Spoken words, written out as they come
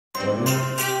Welcome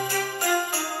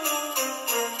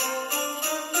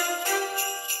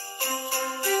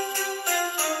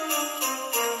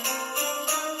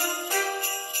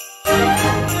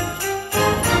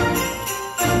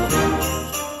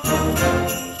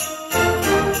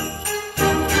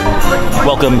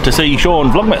to see Shaun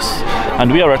Vlogmas,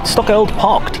 and we are at Stockeld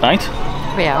Park tonight.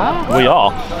 We are. We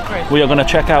are. We are going to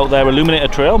check out their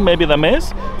Illuminated Trail, maybe their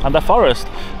maze, and their forest.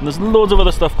 And there's loads of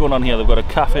other stuff going on here. They've got a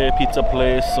cafe, pizza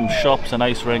place, some shops, an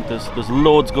ice rink. There's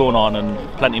loads going on and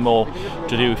plenty more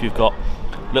to do if you've got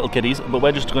little kiddies. But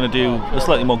we're just going to do a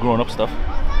slightly more grown-up stuff.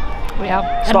 We are.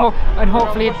 And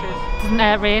hopefully it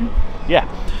doesn't rain. Yeah.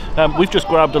 We've just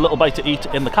grabbed a little bite to eat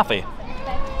in the cafe,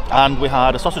 and we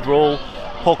had a sausage roll,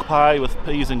 pork pie with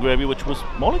peas and gravy, which was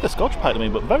more like a Scotch pie to me,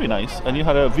 but very nice. And you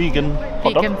had a vegan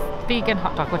hot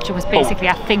dog, which was basically,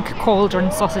 I think,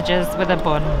 cauldron sausages with a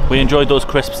bun. We enjoyed those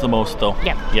crisps the most, though.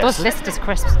 Yeah, yes. Those Lister's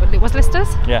crisps. Was Lister's?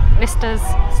 Yeah. Lister's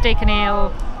steak and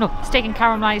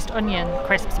caramelised onion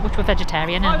crisps, which were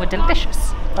vegetarian and were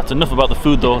delicious. That's enough about the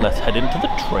food, though. Let's head into the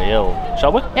trail,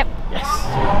 shall we? Yep. Yes.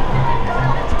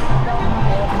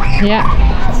 Yeah,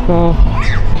 let's go.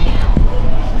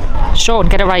 Shaun,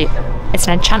 get it right. It's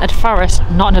an enchanted forest,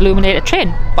 not an illuminated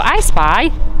train. But I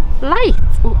spy lights.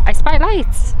 Ooh, I spy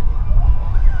lights.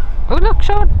 Oh look,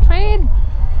 Shaun, train.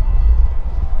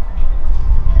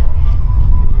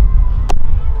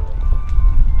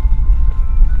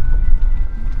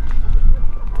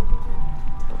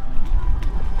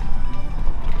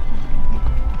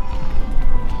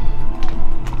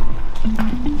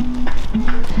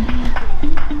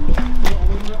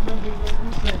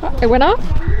 Oh, it went off.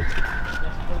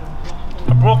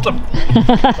 I broke them.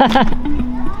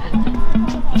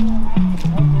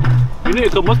 You need to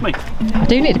come with me. I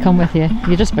do need to come with you.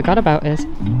 You just forgot about us.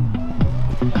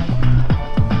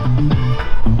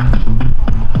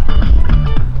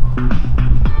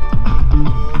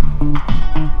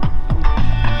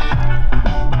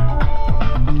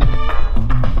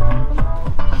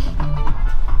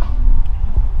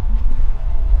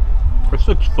 This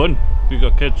looks fun if you've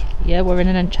got kids. Yeah, we're in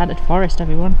an enchanted forest,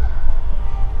 everyone.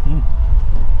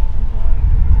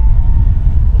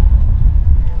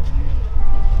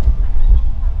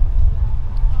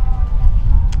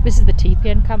 This is the TP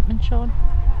encampment, Shaun.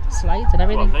 Slides and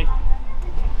everything.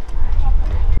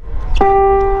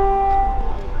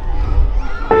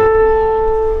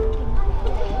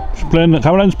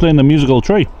 Caroline's playing the musical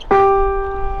tree.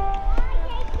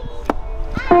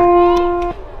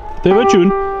 Favorite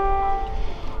tune?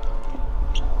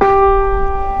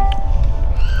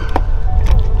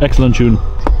 Excellent tune.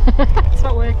 It's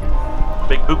not working.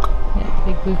 Big book. Yeah,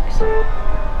 big books.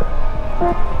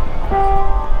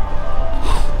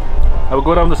 I would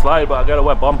go down the slide, but I got a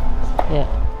wet bum. Yeah.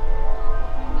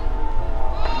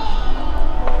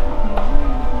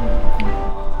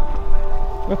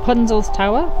 Rapunzel's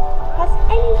tower. Has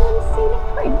anyone seen a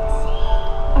prince?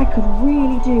 I could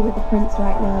really do with a prince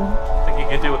right now. I think you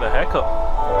could do with a haircut.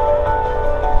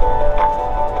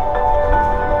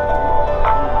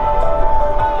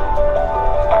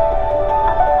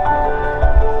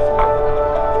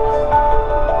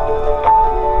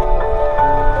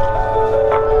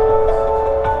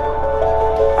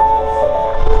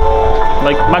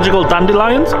 Like magical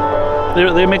dandelions?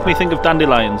 They make me think of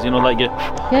dandelions, you know, like you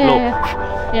Yeah.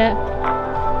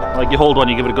 like you hold one,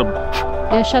 you give it a good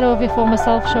Shadow of your former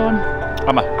self, Shaun.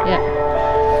 Am I? Yeah.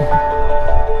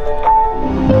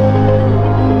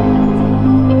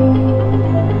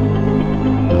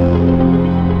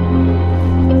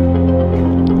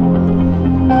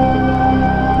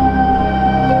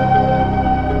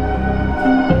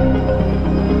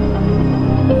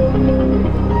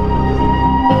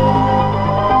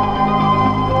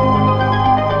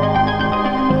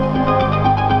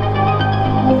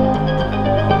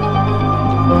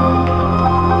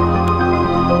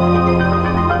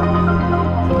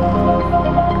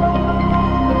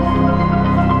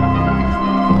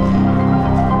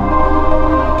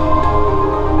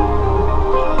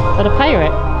 Is that a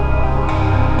pirate?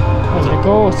 Or is it a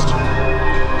ghost?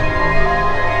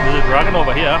 There's a dragon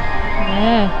over here.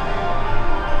 Yeah.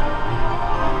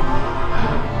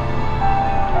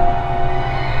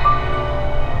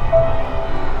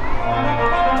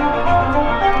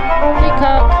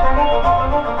 Peacock.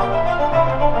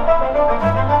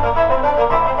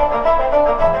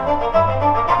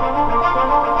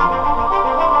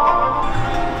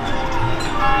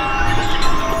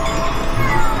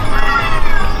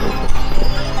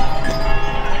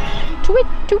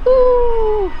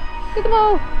 Look at them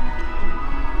all.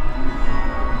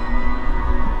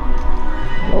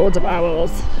 Loads of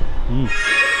owls.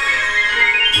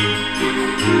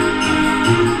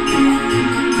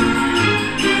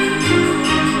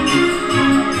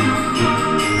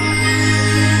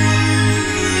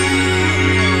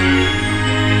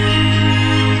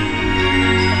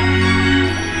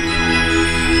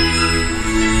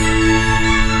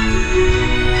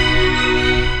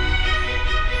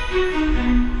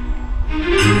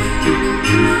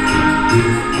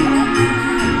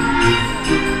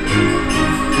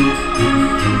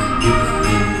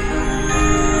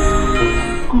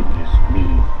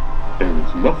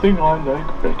 Nothing I like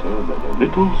better than a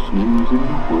little snooze in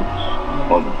the woods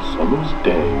on a summer's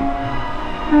day.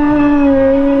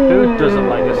 Who doesn't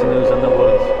like a snooze in the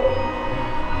woods?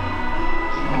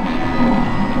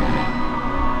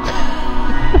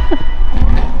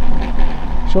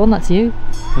 Shaun, that's you.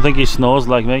 I think he snores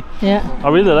like me. Yeah. I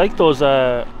really like those,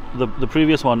 the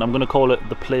previous one. I'm going to call it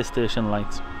the PlayStation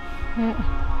lights. Yeah.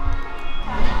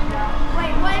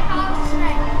 Wait, what if I was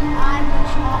saying I'm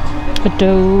A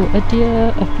doe, a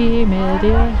deer, a female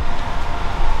deer.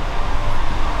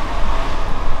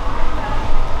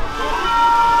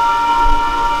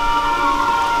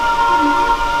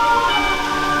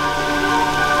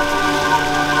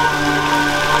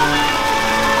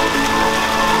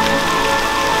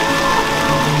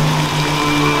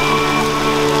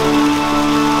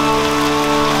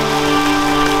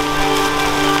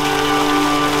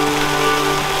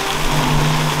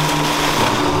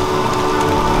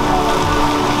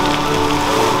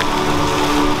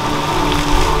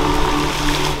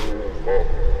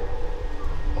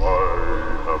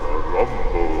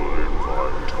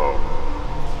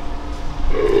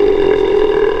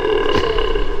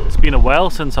 Been a while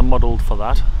since I modelled for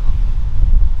that.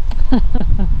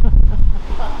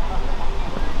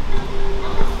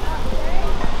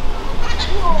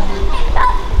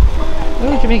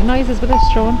 Oh, do you make noises with this,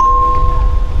 Shaun?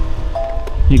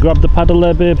 You grab the paddle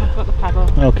there, babe? I've got the paddle.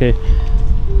 Okay.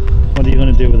 What are you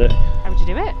going to do with it? How would you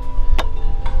do it?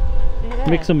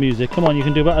 Make some music. Come on, you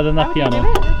can do better than that piano.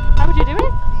 How would you do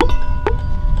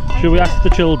it? Should we ask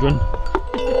the children?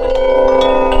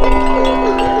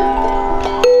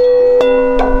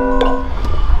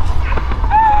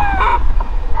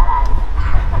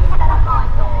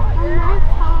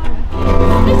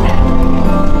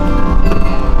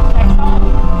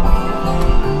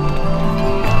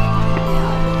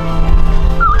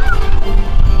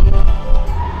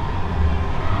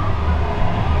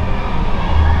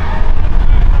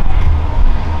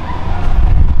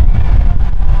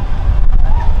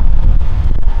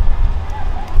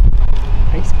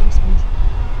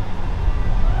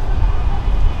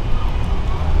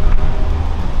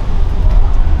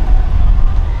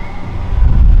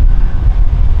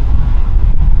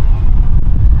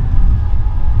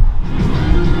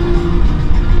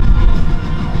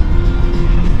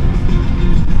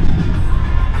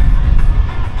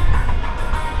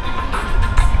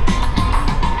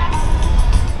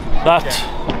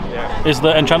 That is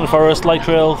the Enchanted Forest Light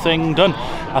Trail thing done.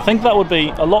 I think that would be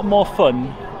a lot more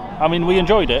fun. I mean, we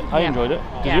enjoyed it. I enjoyed it.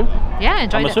 Did you? Yeah, I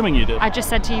enjoyed it. I'm assuming you did. I just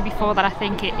said to you before that I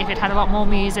think if it had a lot more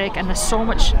music and there's so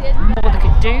much more they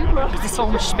could do because there's so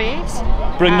much space.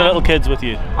 Bring the little kids with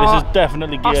you. This is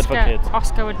definitely geared for kids.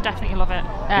 Oscar would definitely love it.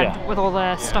 With all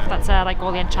the stuff that's like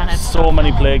all the enchanted So stuff.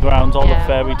 many playgrounds, all the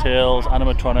fairy tales,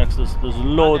 animatronics. There's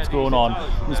loads going on.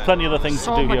 There's plenty of other things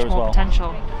to do here as well.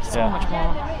 Potential. So much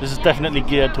more. This is definitely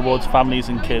geared towards families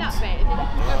and kids.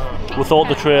 We thought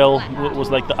the trail was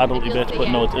like the adulty bit, but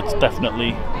no, it's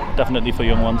definitely for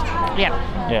young ones. Yeah.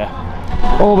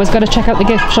 Yeah. Always got to check out the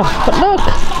gift shop. But look.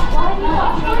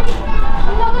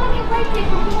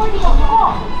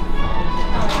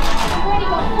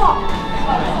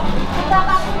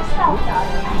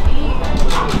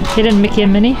 Hidden Mickey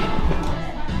and Minnie.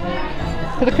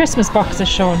 For the Christmas boxes,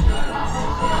 Shaun.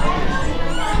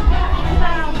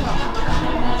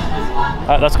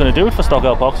 That's going to do it for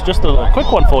Stockeld Park. Just a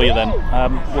quick one for you then.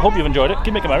 We hope you've enjoyed it.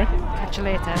 Keep making merry. Catch you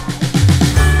later.